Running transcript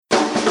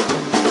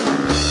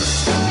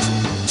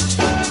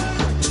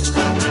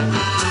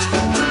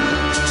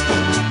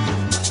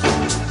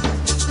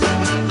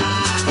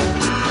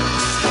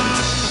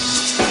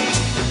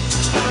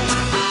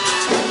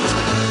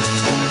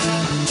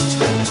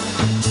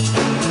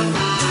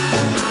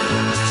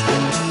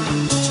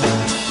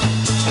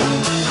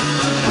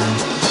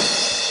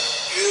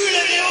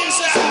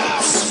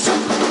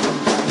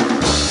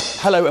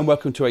Hello and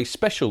welcome to a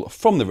special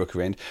from the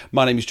Rookery End.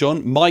 My name is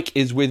John. Mike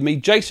is with me.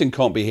 Jason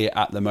can't be here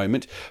at the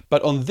moment.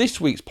 But on this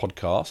week's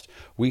podcast,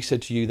 we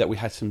said to you that we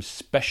had some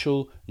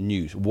special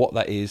news. What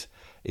that is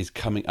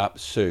coming up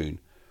soon.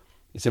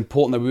 It's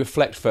important that we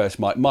reflect first,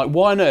 Mike. Mike,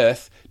 why on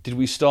earth did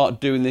we start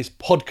doing this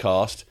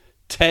podcast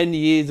 10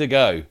 years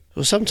ago?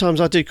 Well,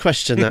 sometimes I do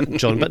question that,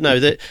 John. But no,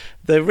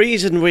 the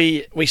reason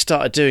we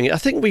started doing it, I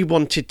think we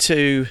wanted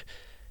to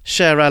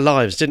share our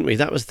lives, didn't we?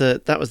 That was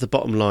the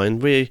bottom line.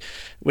 We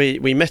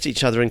met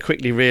each other and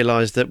quickly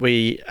realised that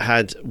we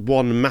had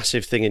one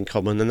massive thing in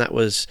common, and that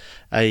was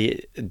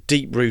a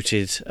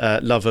deep-rooted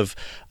love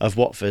of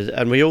Watford.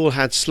 And we all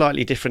had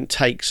slightly different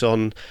takes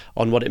on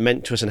what it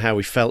meant to us and how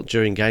we felt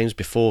during games,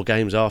 before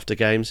games, after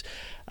games.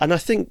 And I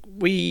think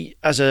we,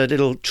 as a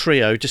little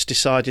trio, just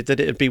decided that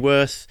it would be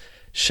worth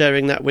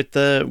sharing that with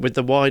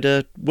the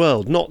wider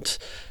world, not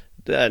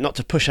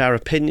to push our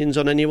opinions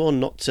on anyone,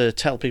 not to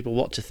tell people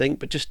what to think,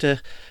 but just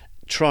to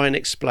try and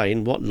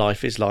explain what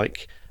life is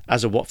like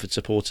as a Watford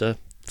supporter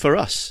for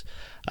us.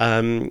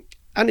 And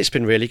it's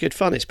been really good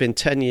fun. It's been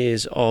 10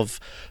 years of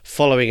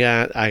following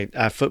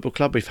our football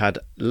club. We've had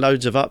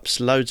loads of ups,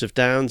 loads of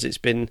downs. It's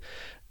been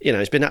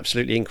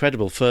absolutely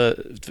incredible.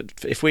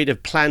 If we'd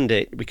have planned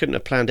it, we couldn't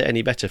have planned it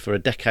any better for a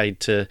decade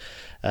to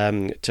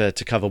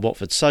cover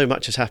Watford. So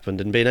much has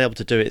happened, and being able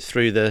to do it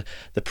through the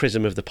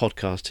prism of the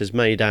podcast has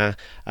made our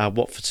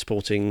Watford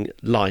supporting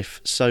life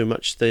so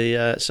much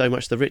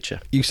the richer.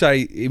 You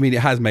say, I mean,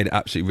 it has made it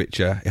absolutely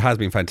richer. It has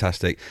been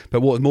fantastic.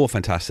 But what was more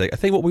fantastic, I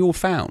think what we all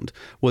found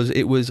was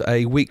it was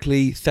a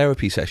weekly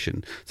therapy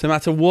session. So no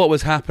matter what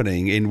was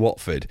happening in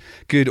Watford,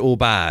 good or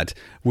bad,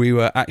 we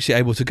were actually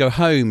able to go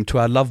home to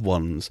our loved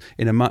ones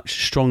in a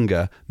much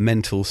stronger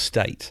mental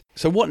state.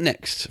 So what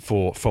next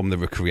from the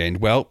Rookery End?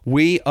 Well,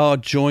 we are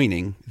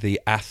joining The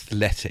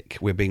Athletic.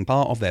 We're being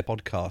part of their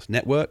podcast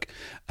network,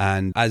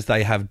 and as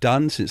they have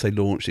done since they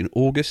launched in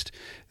August,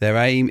 their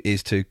aim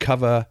is to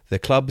cover the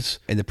clubs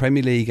in the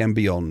Premier League and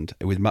beyond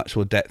with much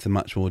more depth and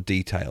much more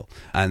detail.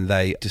 And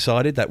they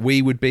decided that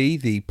we would be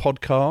the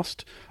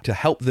podcast to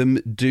help them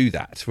do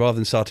that. Rather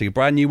than starting a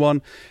brand new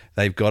one,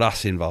 they've got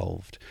us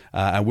involved.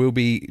 And we'll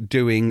be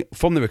doing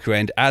From the Rookery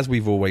End, as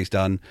we've always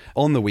done,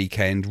 on the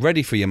weekend,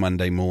 ready for your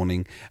Monday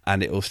morning.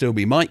 And it will still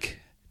be Mike,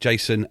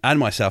 Jason and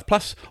myself,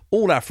 plus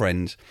all our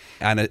friends.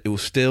 And it will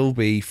still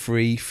be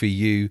free for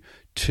you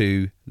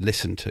to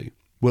listen to.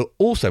 We'll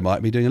also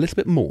might be doing a little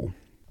bit more.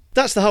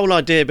 That's the whole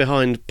idea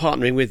behind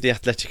partnering with The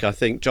Athletic, I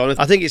think, John.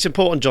 I think it's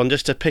important, John,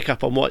 just to pick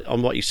up on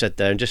what you said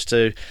there, and just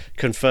to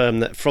confirm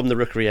that From the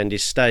Rookery End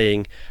is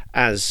staying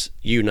as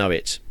you know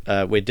it.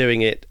 We're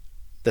doing it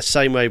the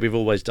same way we've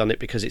always done it,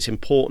 because it's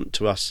important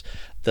to us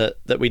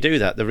that we do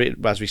that.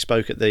 As we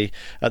spoke at the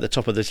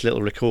top of this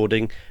little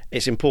recording,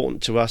 it's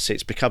important to us.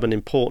 It's become an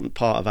important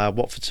part of our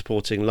Watford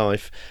supporting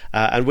life,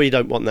 and we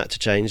don't want that to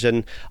change,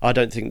 and I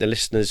don't think the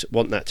listeners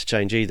want that to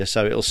change either.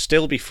 So it'll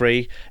still be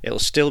free, it'll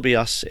still be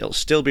us, it'll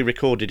still be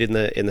recorded in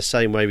the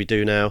same way we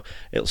do now,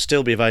 it'll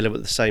still be available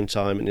at the same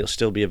time, and it'll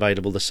still be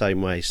available the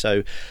same way.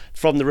 So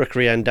From the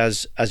Rookery End,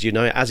 as you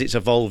know, as it's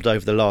evolved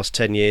over the last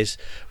 10 years,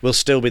 will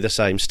still be the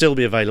same, still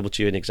be available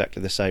to you in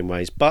exactly the same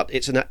ways. But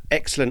it's an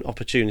excellent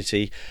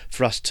opportunity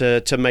for us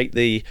to make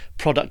the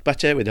product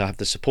better. We'll have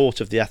the support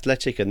of The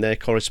Athletic and their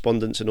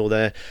correspondents and all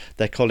their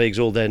colleagues,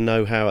 all their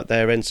know-how at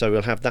their end, so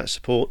we'll have that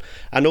support.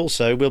 And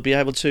also we'll be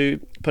able to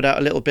put out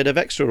a little bit of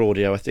extra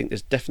audio. I think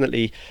there's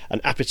definitely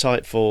an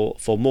appetite for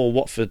more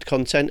Watford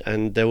content,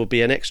 and there will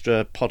be an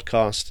extra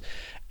podcast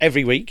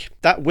every week.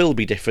 That will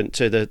be different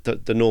to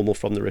the normal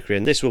From the Rookery,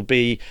 and this will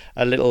be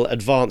a little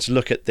advanced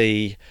look at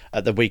the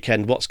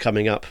weekend, what's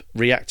coming up,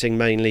 reacting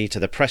mainly to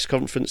the press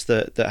conference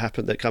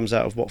that comes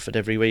out of Watford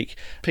every week,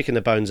 picking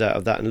the bones out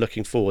of that and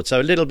looking forward. So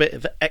a little bit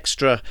of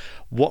extra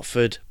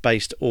Watford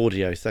based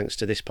audio thanks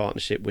to this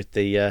partnership with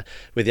the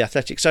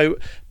Athletic. So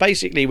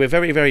basically we're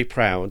very, very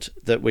proud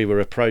that we were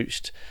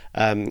approached.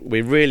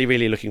 We're really,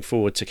 really looking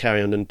forward to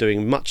carry on and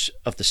doing much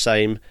of the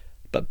same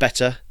but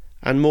better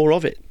and more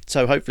of it.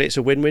 So hopefully it's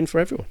a win-win for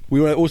everyone. We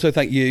want to also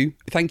thank you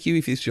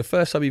if it's your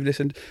first time you've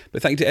listened,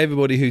 but thank you to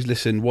everybody who's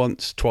listened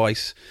once,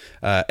 twice,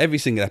 every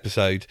single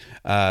episode,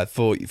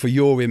 for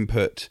your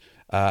input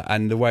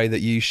and the way that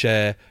you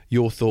share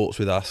your thoughts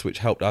with us, which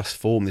helped us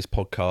form this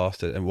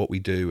podcast and what we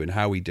do and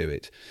how we do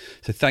it.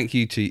 So thank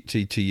you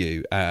to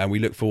you, and we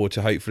look forward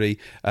to hopefully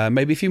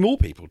maybe a few more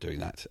people doing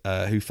that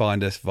who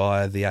find us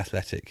via The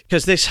Athletic.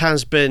 Because this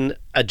has been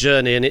a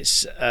journey, and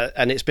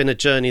it's been a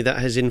journey that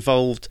has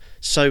involved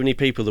so many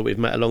people that we've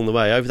met along the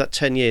way. Over that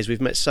 10 years, we've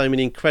met so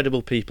many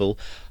incredible people,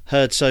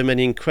 heard so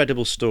many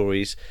incredible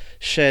stories,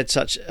 shared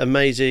such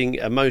amazing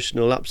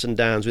emotional ups and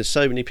downs with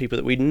so many people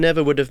that we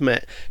never would have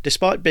met,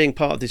 despite being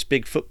part of this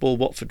big football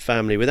Watford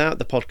family. Without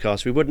the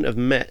podcast, we wouldn't have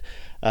met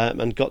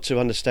and got to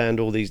understand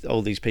all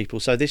these people.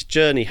 So this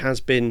journey has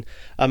been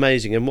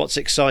amazing, and what's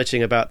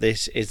exciting about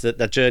this is that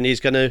the journey is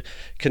going to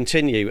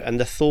continue, and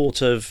the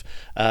thought of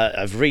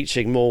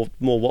reaching more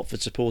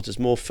Watford supporters,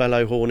 more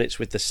fellow Hornets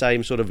with the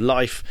same sort of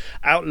life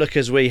outlook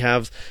as we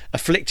have,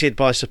 afflicted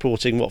by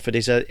supporting Watford,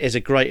 is a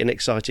great and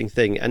exciting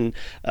thing. And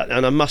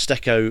I must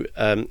echo,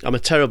 I'm a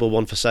terrible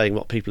one for saying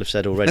what people have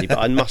said already, but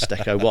I must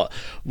echo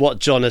what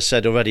John has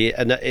said already,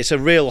 and it's a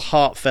real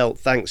heartfelt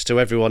thanks to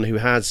everyone who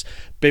has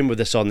been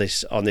with us on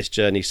this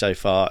journey so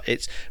far.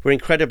 We're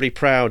incredibly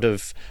proud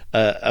of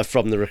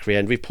From the Rookery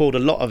End. We've poured a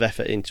lot of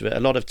effort into it, a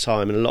lot of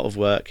time and a lot of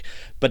work,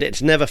 but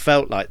it's never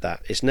felt like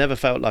that. It's never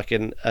felt like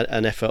an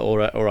effort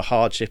or a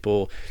hardship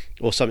or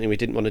something we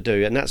didn't want to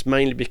do, and that's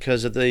mainly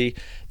because of the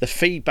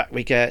feedback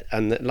we get,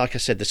 and like I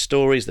said, the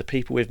stories, the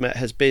people we've met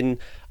has been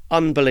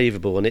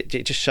unbelievable, and it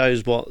just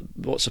shows what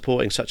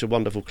supporting such a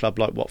wonderful club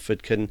like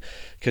Watford can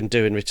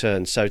do in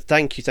return. So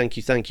thank you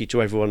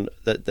to everyone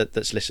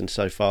that's listened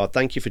so far.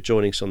 Thank you for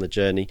joining us on the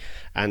journey,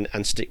 and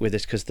stick with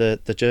us, because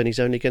the journey's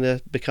only going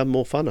to become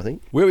more fun, I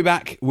think. We'll be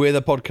back with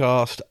a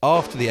podcast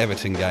after the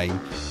Everton game,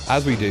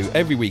 as we do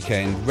every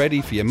weekend,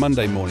 ready for your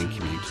Monday morning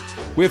commute.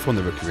 We're From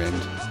the Rookery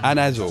End, and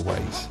as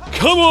always,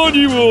 come on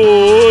you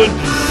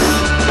Horns!